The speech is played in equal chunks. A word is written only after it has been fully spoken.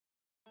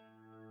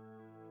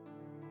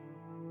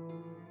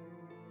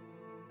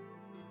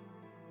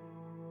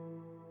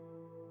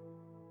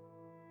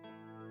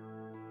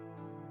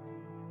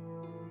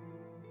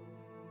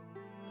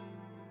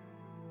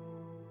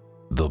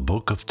The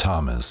Book of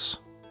Thomas,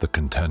 the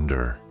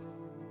Contender.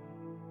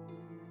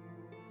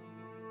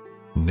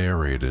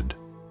 Narrated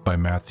by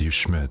Matthew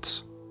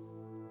Schmitz.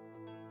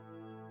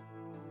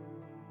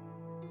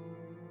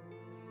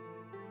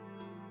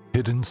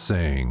 Hidden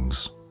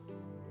Sayings.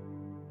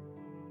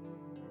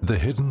 The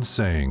hidden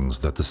sayings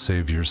that the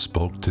Savior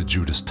spoke to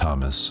Judas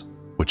Thomas,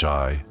 which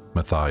I,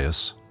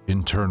 Matthias,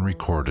 in turn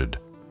recorded.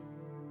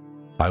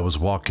 I was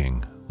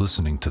walking,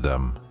 listening to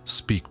them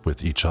speak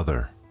with each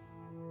other.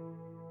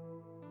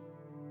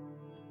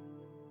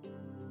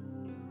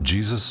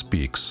 Jesus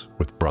speaks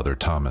with Brother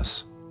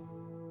Thomas.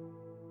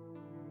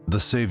 The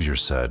Savior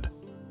said,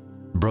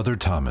 "Brother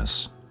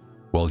Thomas,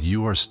 while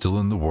you are still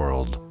in the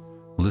world,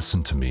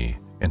 listen to me,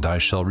 and I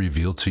shall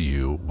reveal to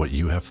you what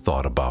you have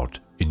thought about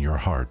in your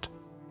heart.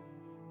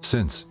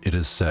 Since it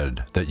is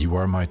said that you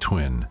are my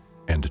twin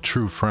and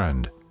true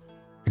friend,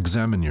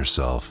 examine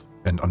yourself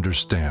and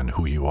understand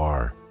who you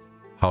are,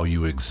 how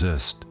you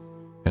exist,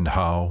 and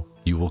how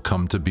you will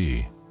come to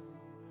be.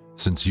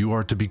 Since you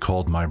are to be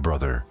called my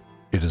brother,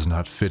 it is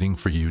not fitting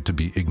for you to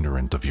be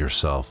ignorant of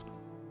yourself,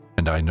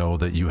 and I know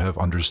that you have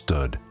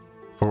understood,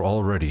 for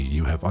already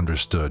you have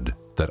understood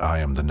that I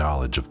am the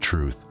knowledge of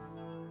truth.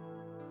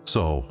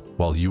 So,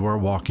 while you are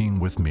walking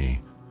with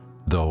me,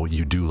 though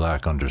you do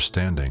lack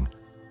understanding,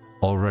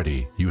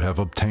 already you have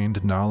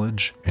obtained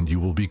knowledge, and you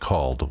will be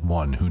called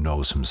one who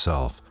knows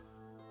himself.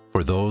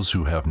 For those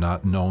who have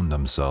not known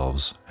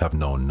themselves have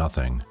known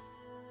nothing,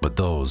 but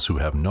those who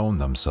have known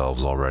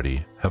themselves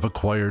already have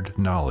acquired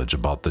knowledge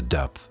about the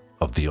depth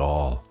of the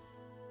all.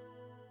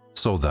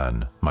 So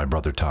then, my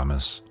brother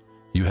Thomas,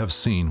 you have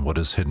seen what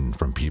is hidden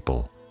from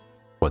people,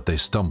 what they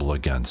stumble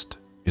against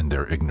in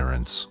their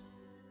ignorance."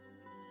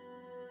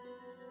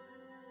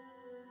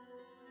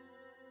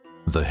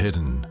 The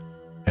hidden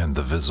and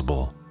the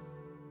visible.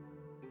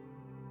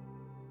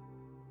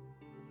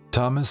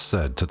 Thomas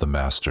said to the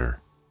Master,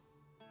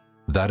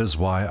 "That is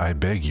why I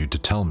beg you to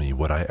tell me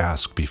what I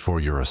ask before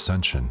your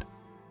ascension.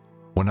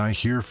 When I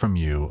hear from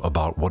you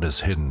about what is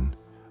hidden,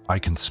 I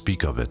can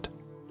speak of it,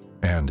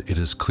 and it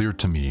is clear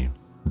to me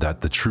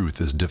that the truth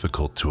is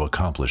difficult to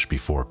accomplish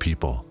before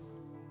people."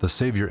 The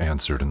Savior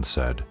answered and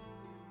said,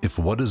 "If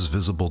what is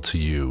visible to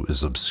you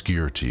is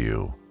obscure to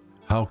you,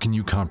 how can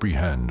you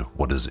comprehend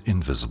what is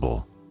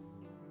invisible?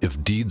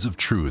 If deeds of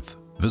truth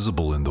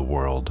visible in the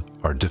world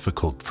are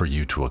difficult for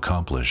you to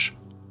accomplish,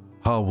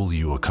 how will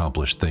you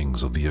accomplish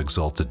things of the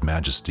exalted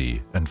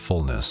majesty and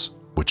fullness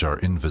which are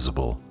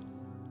invisible?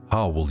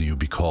 How will you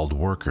be called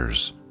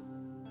workers?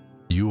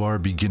 You are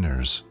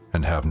beginners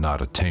and have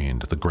not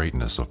attained the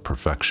greatness of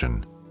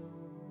perfection."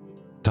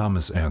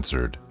 Thomas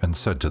answered and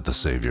said to the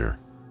Savior,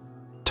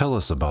 "Tell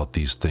us about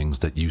these things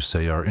that you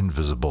say are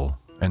invisible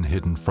and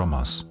hidden from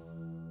us."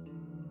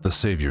 The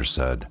Savior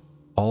said,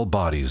 "All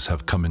bodies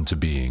have come into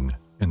being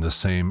in the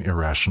same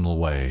irrational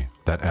way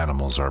that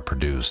animals are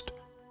produced,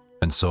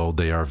 and so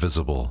they are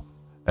visible,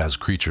 as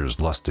creatures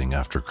lusting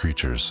after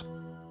creatures.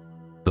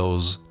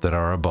 Those that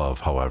are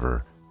above,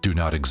 however, do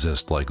not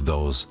exist like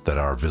those that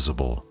are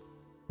visible.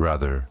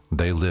 Rather,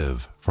 they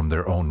live from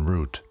their own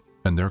root,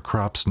 and their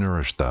crops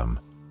nourish them.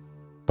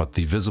 But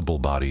the visible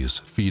bodies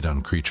feed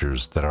on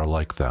creatures that are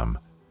like them,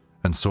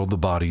 and so the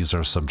bodies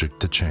are subject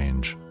to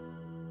change.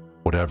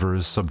 Whatever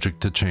is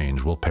subject to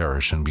change will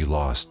perish and be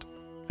lost,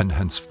 and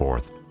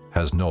henceforth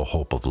has no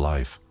hope of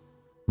life.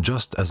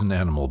 Just as an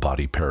animal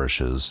body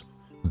perishes,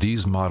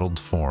 these modeled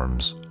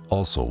forms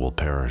also will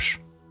perish.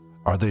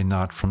 Are they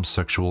not from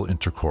sexual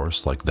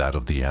intercourse like that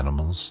of the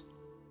animals?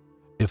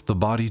 If the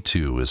body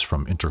too is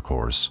from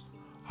intercourse,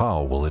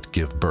 how will it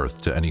give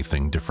birth to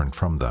anything different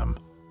from them?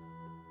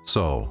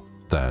 So,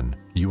 then,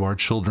 you are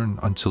children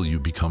until you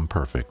become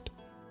perfect."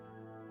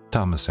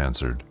 Thomas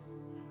answered,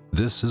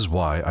 "This is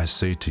why I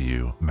say to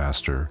you,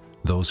 Master,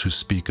 those who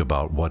speak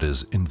about what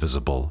is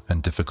invisible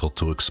and difficult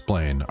to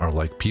explain are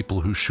like people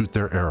who shoot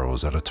their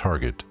arrows at a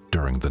target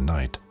during the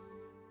night.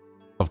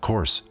 Of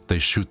course, they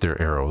shoot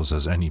their arrows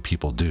as any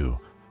people do,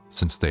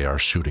 since they are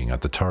shooting at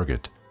the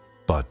target,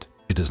 but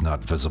it is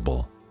not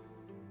visible.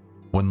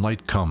 When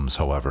light comes,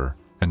 however,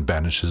 and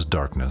banishes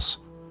darkness,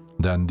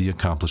 then the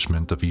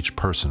accomplishment of each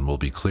person will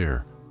be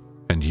clear,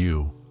 and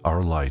you,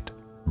 our light,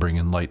 bring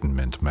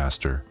enlightenment,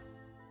 Master."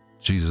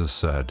 Jesus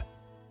said,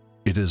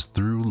 "It is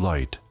through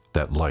light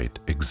that light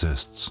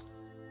exists."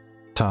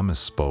 Thomas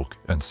spoke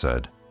and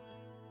said,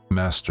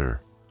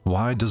 "Master,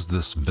 why does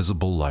this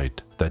visible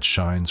light that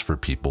shines for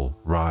people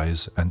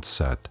rise and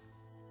set?"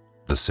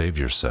 The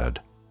Savior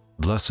said,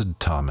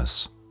 "Blessed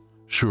Thomas,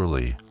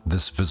 surely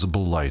this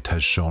visible light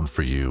has shone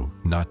for you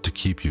not to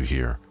keep you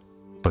here,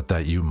 but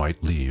that you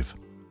might leave.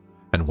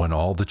 And when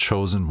all the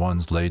chosen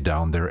ones lay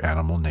down their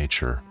animal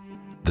nature,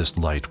 this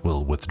light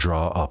will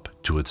withdraw up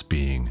to its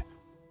being,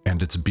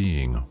 and its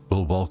being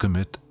will welcome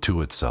it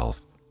to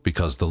itself,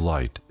 because the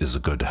light is a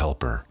good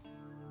helper."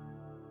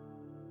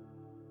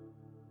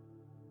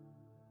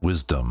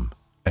 Wisdom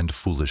and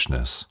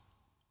foolishness.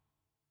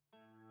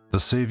 The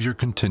Savior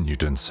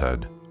continued and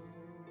said,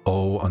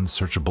 "O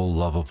unsearchable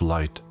love of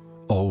light,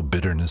 O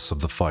bitterness of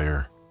the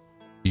fire!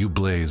 You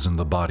blaze in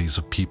the bodies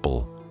of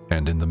people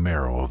and in the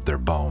marrow of their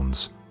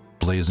bones,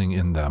 blazing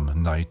in them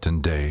night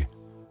and day,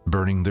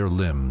 burning their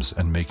limbs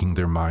and making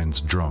their minds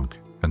drunk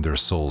and their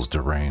souls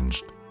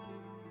deranged.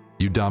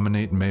 You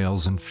dominate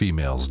males and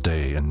females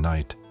day and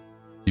night.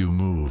 You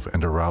move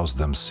and arouse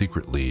them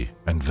secretly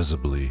and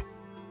visibly.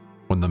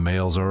 When the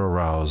males are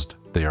aroused,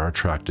 they are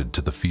attracted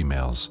to the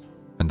females,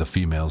 and the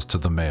females to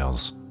the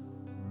males.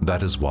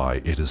 That is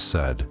why it is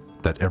said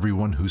that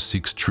everyone who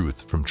seeks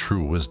truth from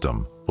true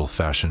wisdom will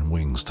fashion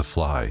wings to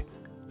fly,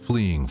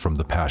 fleeing from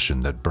the passion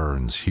that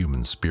burns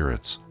human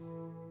spirits.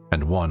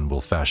 And one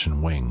will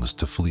fashion wings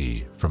to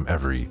flee from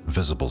every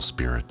visible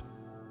spirit.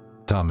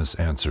 Thomas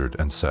answered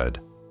and said,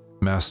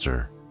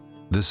 Master,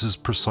 this is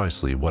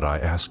precisely what I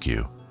ask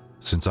you,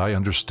 since I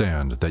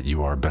understand that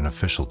you are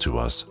beneficial to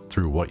us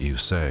through what you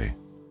say.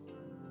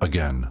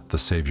 Again, the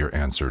Savior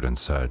answered and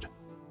said,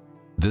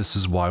 This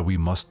is why we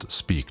must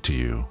speak to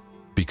you,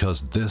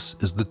 because this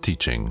is the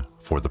teaching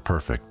for the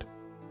perfect.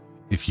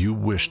 If you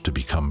wish to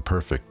become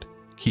perfect,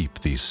 keep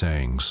these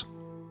sayings.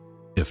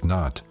 If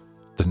not,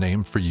 the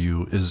name for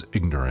you is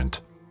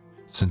ignorant,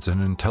 since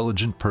an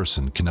intelligent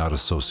person cannot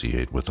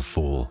associate with a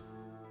fool.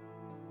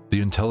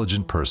 The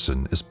intelligent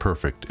person is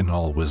perfect in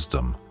all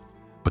wisdom,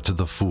 but to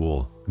the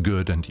fool,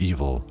 good and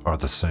evil are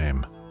the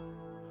same.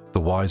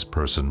 The wise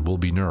person will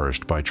be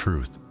nourished by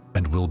truth,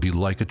 and will be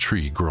like a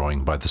tree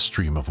growing by the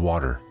stream of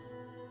water.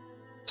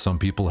 Some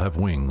people have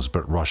wings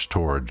but rush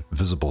toward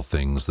visible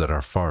things that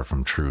are far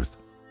from truth.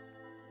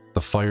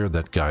 The fire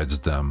that guides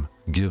them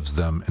gives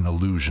them an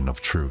illusion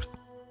of truth.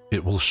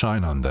 It will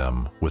shine on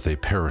them with a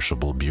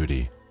perishable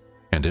beauty,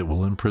 and it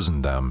will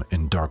imprison them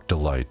in dark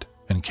delight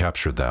and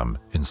capture them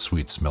in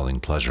sweet-smelling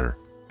pleasure,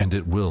 and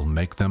it will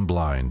make them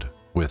blind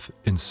with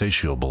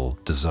insatiable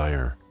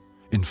desire,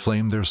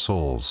 inflame their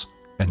souls,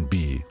 and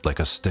be like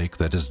a stake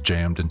that is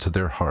jammed into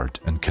their heart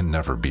and can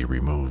never be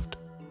removed.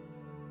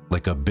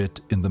 Like a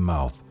bit in the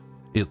mouth,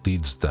 it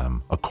leads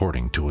them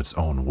according to its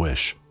own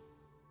wish.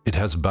 It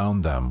has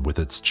bound them with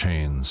its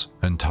chains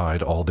and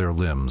tied all their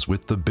limbs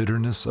with the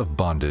bitterness of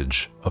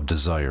bondage, of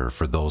desire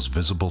for those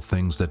visible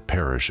things that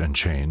perish and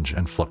change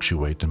and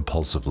fluctuate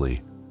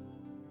impulsively.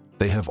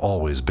 They have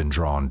always been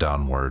drawn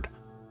downward.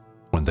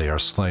 When they are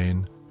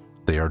slain,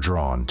 they are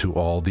drawn to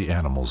all the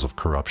animals of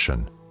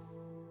corruption.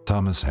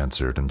 Thomas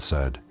answered and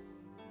said,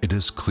 It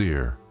is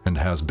clear and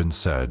has been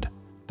said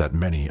that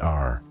many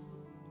are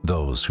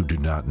those who do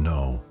not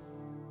know.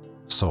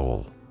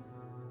 Soul.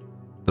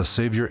 The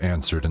Savior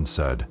answered and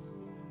said,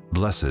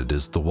 Blessed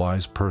is the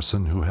wise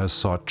person who has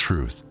sought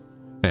truth,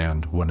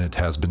 and when it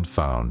has been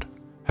found,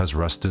 has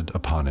rested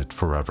upon it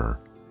forever,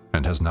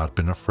 and has not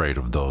been afraid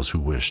of those who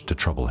wish to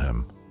trouble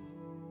him.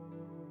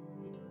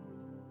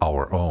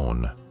 Our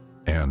own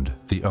and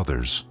the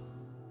others.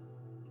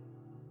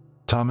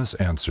 Thomas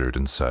answered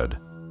and said,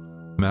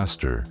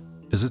 Master,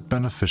 is it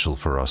beneficial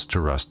for us to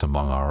rest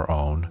among our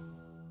own?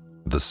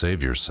 The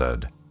Savior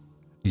said,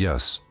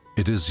 Yes,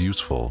 it is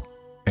useful,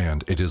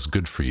 and it is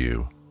good for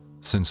you,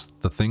 since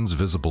the things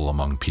visible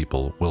among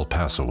people will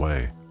pass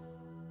away.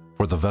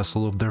 For the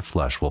vessel of their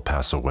flesh will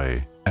pass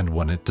away, and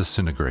when it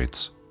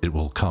disintegrates, it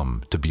will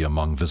come to be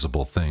among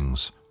visible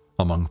things,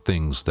 among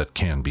things that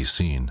can be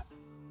seen.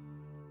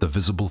 The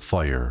visible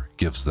fire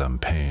gives them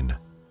pain,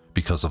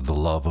 because of the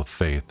love of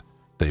faith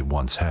they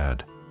once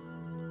had.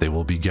 They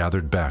will be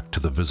gathered back to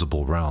the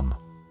visible realm.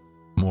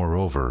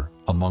 Moreover,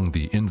 among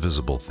the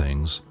invisible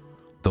things,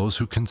 those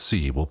who can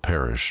see will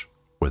perish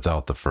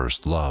without the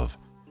first love,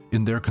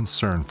 in their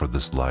concern for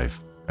this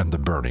life and the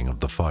burning of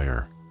the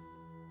fire.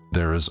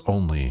 There is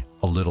only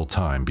a little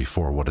time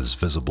before what is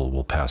visible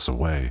will pass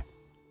away.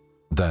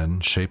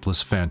 Then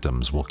shapeless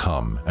phantoms will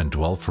come and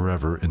dwell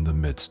forever in the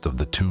midst of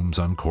the tombs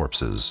on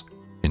corpses,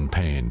 in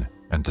pain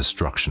and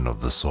destruction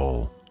of the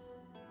soul.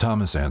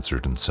 Thomas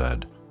answered and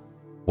said,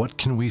 What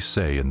can we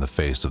say in the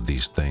face of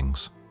these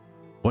things?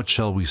 What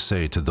shall we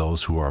say to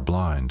those who are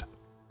blind?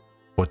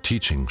 What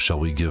teaching shall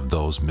we give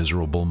those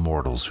miserable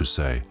mortals who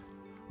say,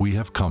 We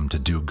have come to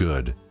do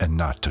good and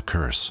not to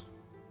curse?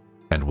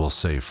 And will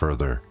say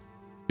further,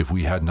 If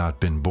we had not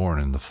been born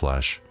in the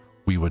flesh,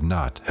 we would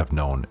not have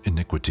known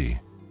iniquity.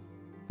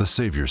 The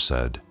Savior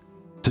said,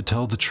 To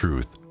tell the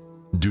truth,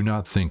 do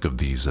not think of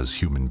these as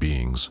human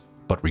beings,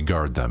 but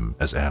regard them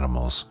as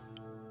animals.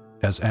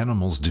 As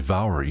animals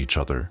devour each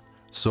other,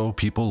 so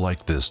people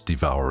like this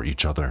devour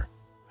each other.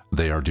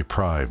 They are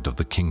deprived of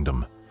the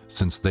kingdom,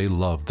 since they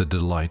love the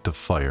delight of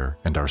fire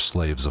and are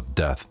slaves of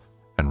death,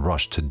 and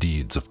rush to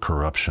deeds of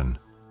corruption.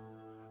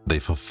 They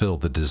fulfill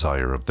the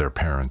desire of their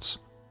parents.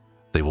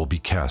 They will be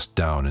cast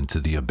down into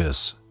the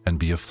abyss and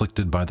be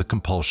afflicted by the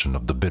compulsion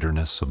of the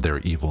bitterness of their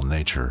evil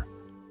nature.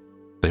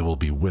 They will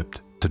be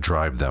whipped to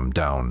drive them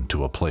down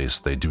to a place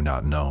they do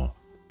not know,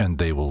 and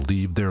they will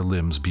leave their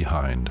limbs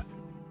behind,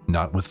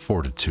 not with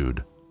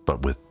fortitude,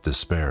 but with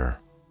despair.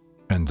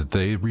 And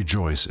they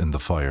rejoice in the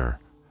fire.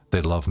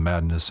 They love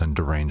madness and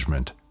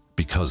derangement,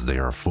 because they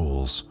are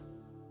fools.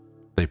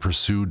 They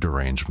pursue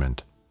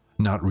derangement,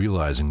 not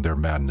realizing their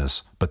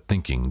madness, but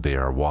thinking they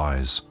are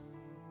wise.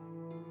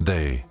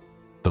 They,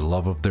 the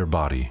love of their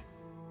body.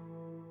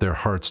 their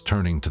hearts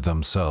turning to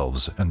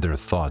themselves and their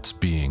thoughts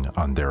being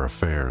on their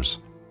affairs.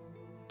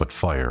 But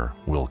fire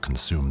will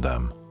consume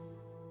them."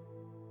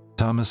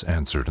 Thomas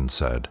answered and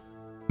said,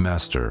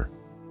 "Master,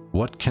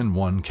 what can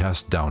one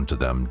cast down to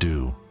them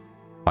do?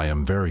 I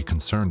am very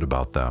concerned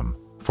about them,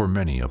 for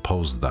many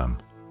oppose them."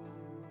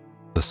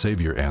 The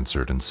Savior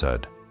answered and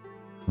said,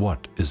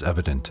 "What is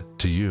evident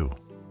to you?"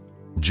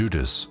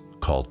 Judas,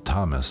 called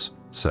Thomas,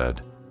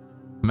 said,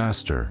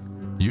 "Master,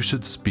 you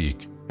should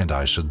speak and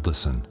I should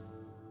listen."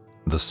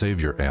 The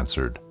Savior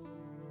answered,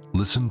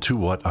 "Listen to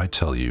what I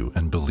tell you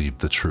and believe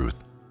the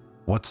truth.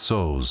 What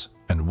sows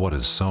and what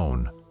is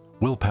sown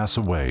will pass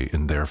away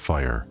in their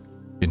fire,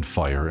 in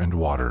fire and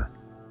water,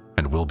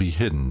 and will be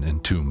hidden in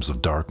tombs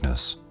of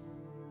darkness.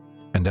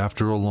 And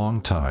after a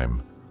long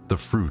time, the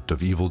fruit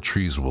of evil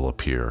trees will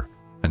appear,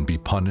 and be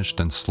punished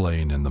and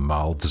slain in the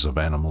mouths of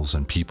animals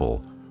and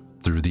people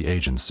through the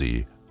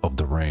agency of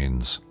the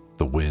rains,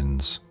 the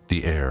winds,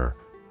 the air,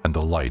 and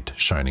the light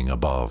shining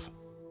above."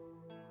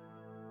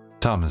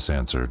 Thomas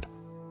answered,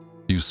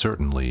 "You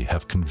certainly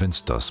have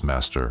convinced us,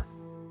 Master.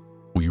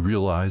 We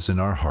realize in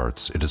our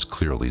hearts it is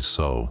clearly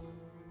so,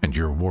 and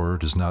your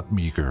word is not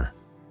meager.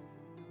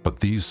 But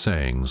these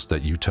sayings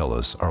that you tell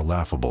us are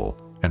laughable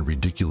and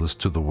ridiculous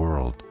to the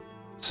world,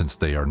 since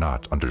they are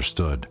not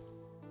understood.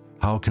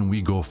 How can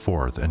we go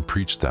forth and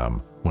preach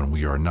them when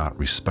we are not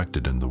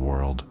respected in the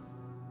world?"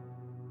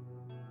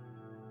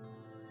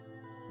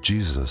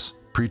 Jesus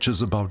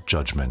preaches about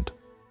judgment.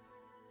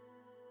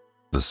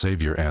 The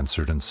Savior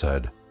answered and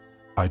said,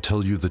 "I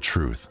tell you the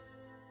truth.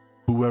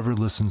 Whoever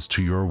listens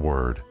to your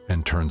word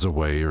and turns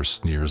away or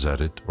sneers at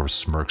it or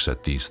smirks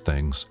at these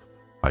things,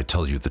 I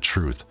tell you the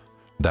truth,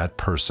 that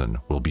person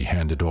will be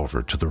handed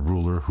over to the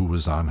ruler who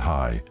is on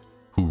high,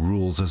 who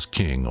rules as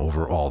king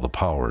over all the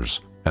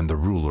powers, and the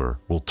ruler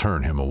will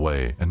turn him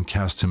away and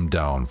cast him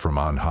down from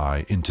on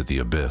high into the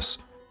abyss,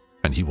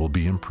 and he will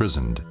be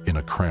imprisoned in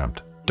a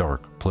cramped,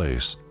 dark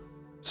place.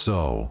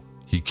 So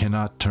he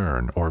cannot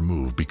turn or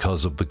move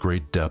because of the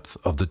great depth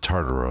of the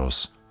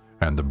Tartaros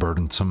and the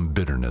burdensome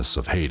bitterness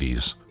of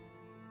Hades.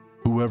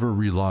 Whoever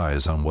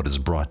relies on what is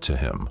brought to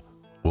him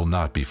will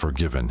not be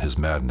forgiven his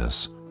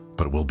madness,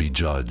 but will be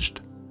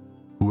judged.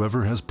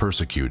 Whoever has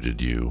persecuted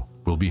you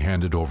will be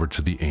handed over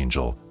to the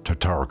angel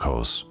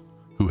Tartarchos,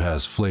 who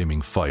has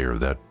flaming fire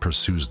that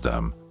pursues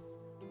them,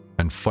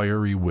 and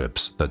fiery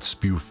whips that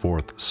spew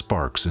forth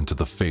sparks into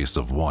the face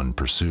of one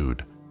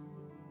pursued.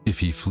 If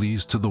he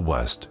flees to the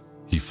west,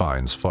 he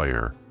finds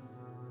fire.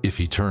 If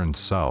he turns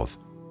south,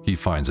 he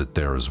finds it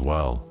there as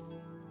well.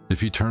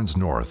 If he turns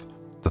north,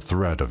 the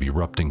threat of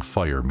erupting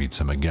fire meets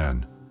him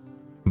again.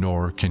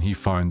 Nor can he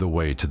find the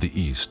way to the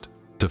east,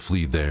 to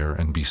flee there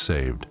and be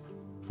saved,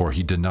 for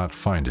he did not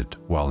find it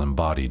while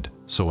embodied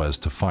so as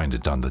to find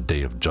it on the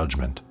day of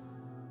judgment.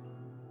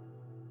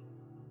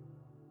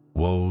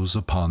 Woes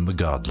upon the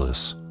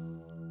godless.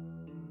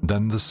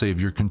 Then the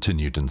Savior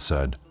continued and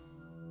said,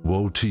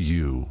 "Woe to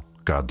you,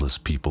 godless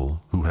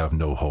people who have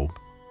no hope,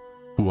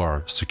 who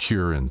are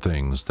secure in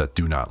things that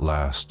do not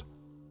last.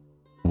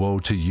 Woe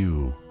to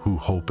you who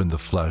hope in the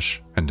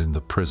flesh and in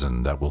the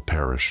prison that will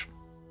perish.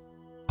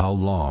 How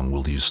long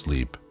will you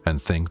sleep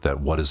and think that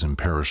what is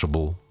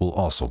imperishable will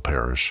also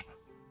perish?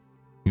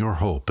 Your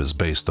hope is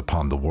based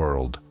upon the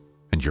world,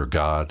 and your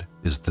God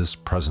is this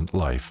present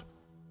life.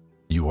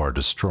 You are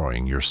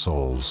destroying your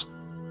souls.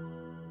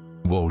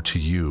 Woe to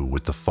you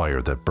with the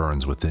fire that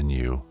burns within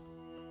you.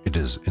 It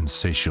is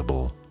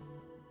insatiable.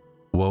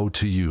 Woe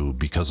to you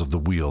because of the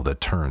wheel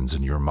that turns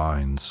in your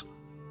minds.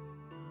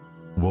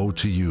 Woe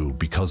to you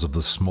because of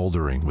the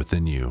smoldering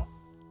within you.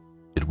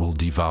 It will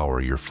devour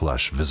your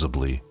flesh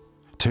visibly,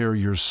 tear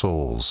your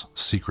souls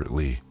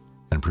secretly,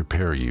 and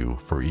prepare you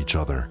for each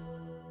other.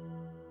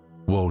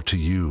 Woe to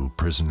you,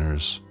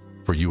 prisoners,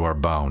 for you are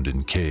bound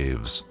in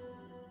caves.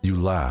 You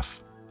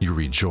laugh, you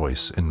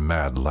rejoice in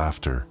mad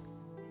laughter.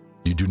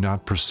 You do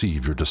not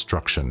perceive your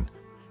destruction,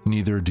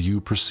 neither do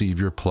you perceive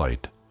your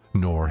plight,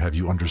 nor have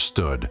you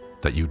understood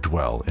that you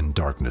dwell in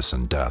darkness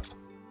and death.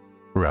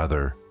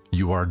 Rather,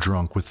 you are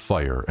drunk with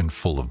fire and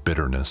full of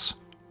bitterness.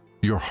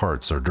 Your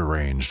hearts are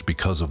deranged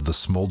because of the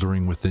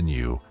smoldering within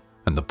you,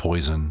 and the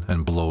poison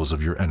and blows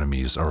of your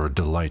enemies are a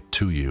delight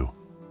to you.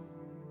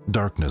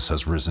 Darkness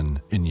has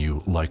risen in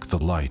you like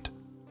the light,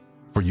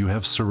 for you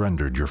have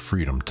surrendered your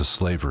freedom to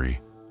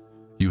slavery.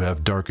 You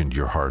have darkened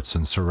your hearts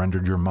and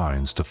surrendered your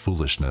minds to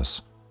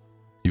foolishness.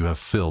 You have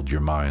filled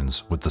your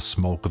minds with the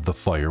smoke of the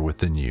fire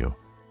within you,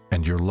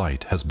 and your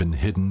light has been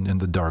hidden in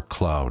the dark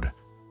cloud.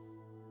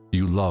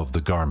 You love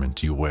the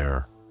garment you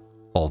wear,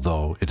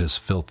 although it is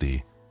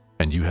filthy,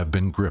 and you have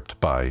been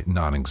gripped by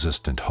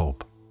non-existent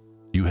hope.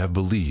 You have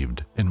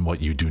believed in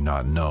what you do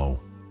not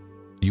know.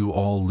 You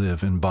all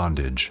live in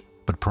bondage,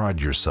 but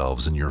pride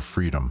yourselves in your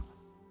freedom.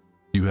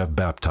 You have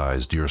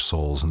baptized your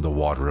souls in the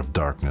water of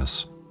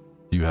darkness.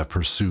 You have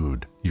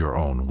pursued your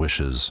own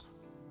wishes.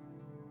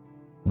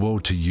 Woe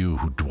to you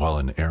who dwell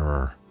in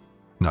error,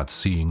 not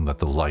seeing that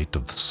the light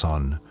of the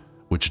sun,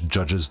 which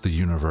judges the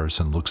universe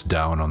and looks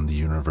down on the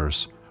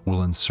universe,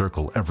 will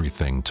encircle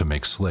everything to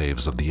make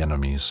slaves of the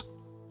enemies.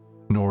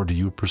 Nor do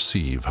you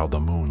perceive how the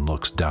moon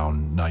looks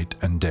down night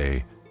and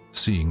day,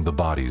 seeing the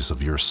bodies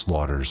of your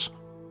slaughters.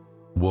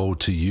 Woe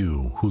to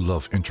you who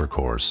love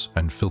intercourse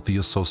and filthy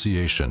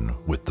association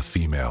with the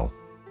female.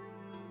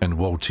 And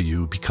woe to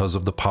you because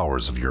of the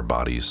powers of your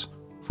bodies,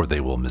 for they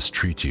will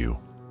mistreat you.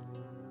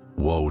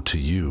 Woe to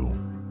you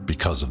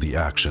because of the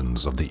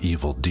actions of the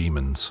evil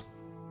demons.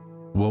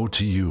 Woe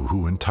to you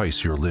who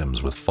entice your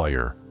limbs with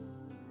fire.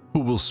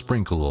 Who will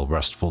sprinkle a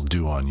restful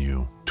dew on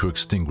you to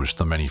extinguish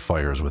the many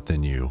fires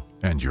within you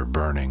and your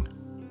burning?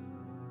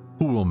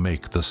 Who will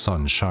make the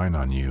sun shine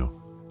on you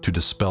to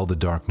dispel the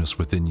darkness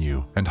within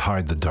you and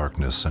hide the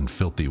darkness and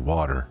filthy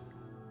water?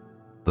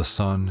 The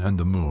sun and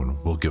the moon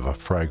will give a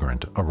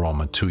fragrant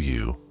aroma to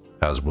you,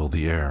 as will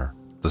the air,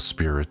 the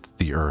spirit,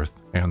 the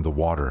earth, and the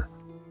water.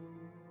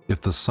 If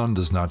the sun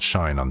does not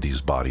shine on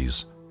these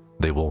bodies,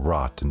 they will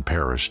rot and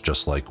perish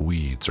just like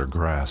weeds or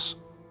grass.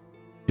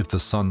 If the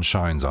sun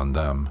shines on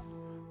them,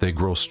 they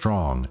grow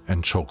strong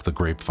and choke the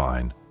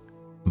grapevine.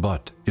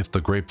 But if the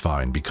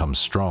grapevine becomes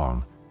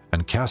strong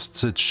and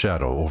casts its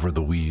shadow over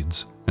the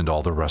weeds and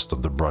all the rest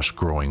of the brush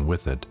growing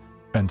with it,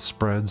 and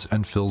spreads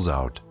and fills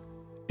out,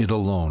 it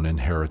alone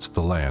inherits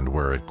the land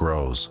where it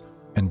grows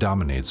and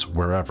dominates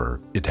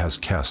wherever it has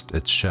cast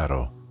its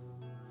shadow.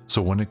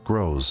 So when it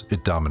grows,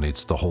 it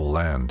dominates the whole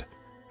land,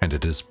 and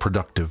it is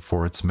productive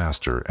for its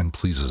master and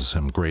pleases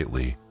him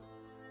greatly.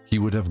 He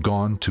would have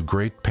gone to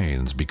great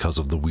pains because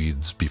of the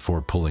weeds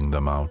before pulling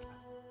them out,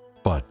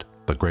 but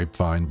the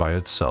grapevine by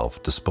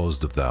itself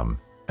disposed of them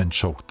and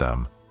choked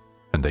them,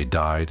 and they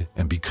died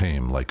and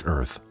became like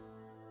earth.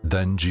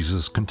 Then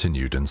Jesus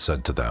continued and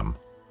said to them,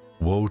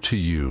 Woe to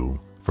you,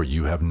 for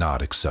you have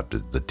not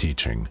accepted the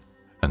teaching,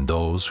 and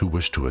those who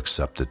wish to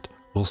accept it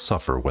will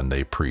suffer when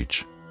they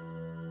preach.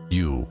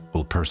 You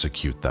will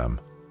persecute them,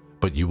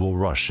 but you will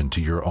rush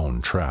into your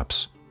own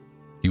traps.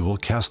 You will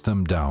cast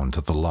them down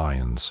to the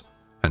lions,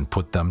 and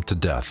put them to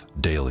death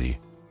daily,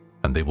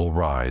 and they will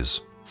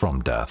rise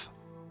from death.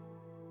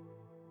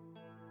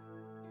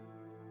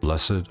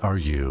 Blessed are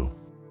you.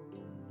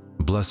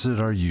 Blessed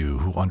are you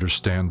who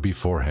understand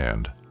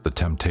beforehand the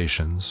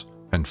temptations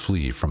and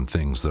flee from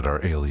things that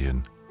are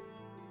alien.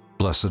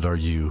 Blessed are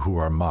you who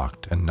are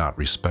mocked and not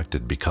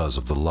respected because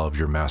of the love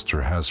your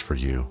master has for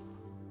you.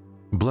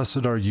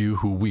 Blessed are you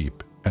who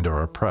weep and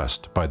are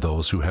oppressed by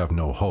those who have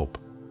no hope,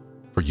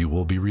 for you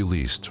will be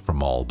released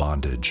from all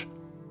bondage.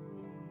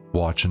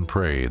 Watch and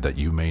pray that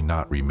you may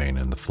not remain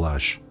in the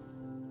flesh,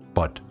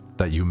 but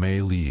that you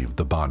may leave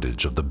the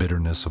bondage of the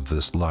bitterness of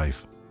this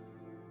life.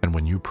 And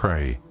when you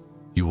pray,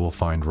 you will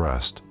find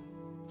rest,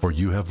 for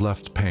you have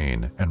left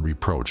pain and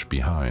reproach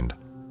behind.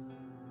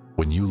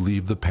 When you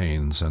leave the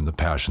pains and the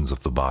passions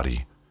of the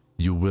body,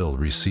 you will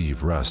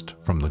receive rest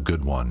from the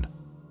Good One.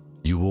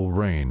 You will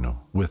reign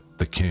with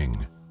the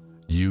King,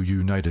 you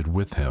united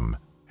with him,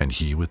 and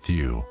he with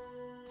you,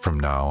 from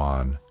now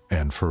on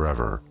and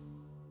forever.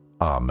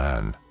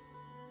 Amen.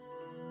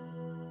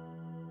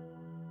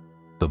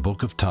 The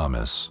Book of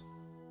Thomas,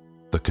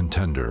 the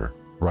Contender,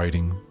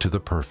 writing to the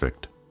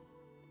perfect.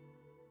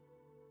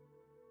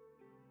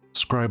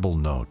 Scribal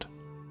note.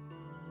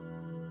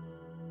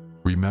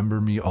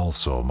 Remember me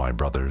also, my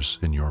brothers,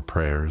 in your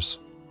prayers.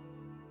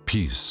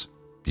 Peace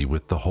be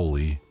with the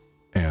holy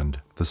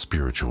and the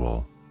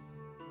spiritual.